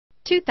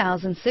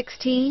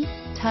2016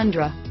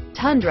 Tundra.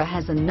 Tundra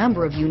has a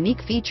number of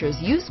unique features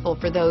useful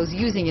for those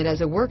using it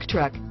as a work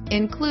truck,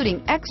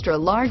 including extra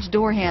large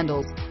door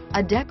handles,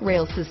 a deck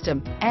rail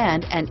system,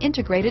 and an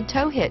integrated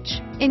tow hitch.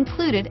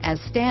 Included as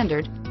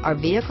standard are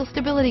vehicle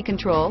stability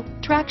control,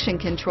 traction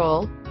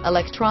control,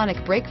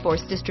 electronic brake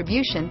force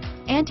distribution,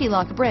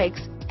 anti-lock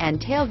brakes, and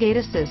tailgate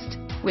assist.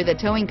 With a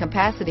towing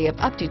capacity of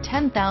up to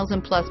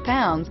 10,000 plus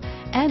pounds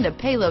and a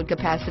payload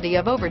capacity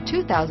of over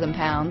 2,000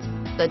 pounds,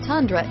 the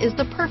Tundra is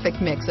the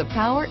perfect mix of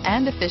power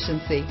and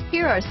efficiency.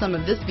 Here are some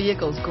of this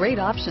vehicle's great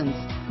options: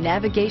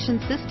 navigation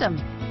system,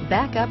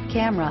 backup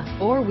camera,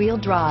 four-wheel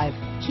drive,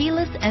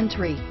 keyless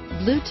entry,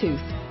 Bluetooth,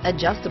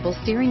 adjustable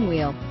steering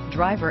wheel,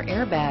 driver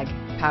airbag,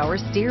 power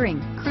steering,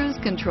 cruise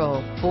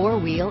control,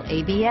 four-wheel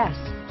ABS,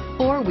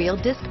 four-wheel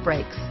disc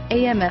brakes,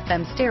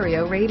 AM/FM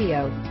stereo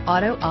radio,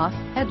 auto-off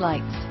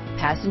headlights,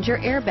 passenger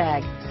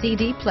airbag,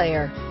 CD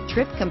player,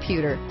 trip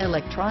computer,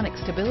 electronic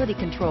stability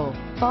control,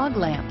 fog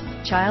lamps,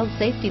 child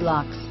safety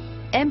locks,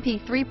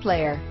 MP3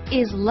 player.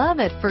 Is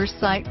love at first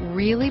sight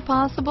really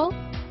possible?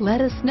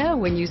 Let us know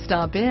when you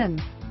stop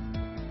in.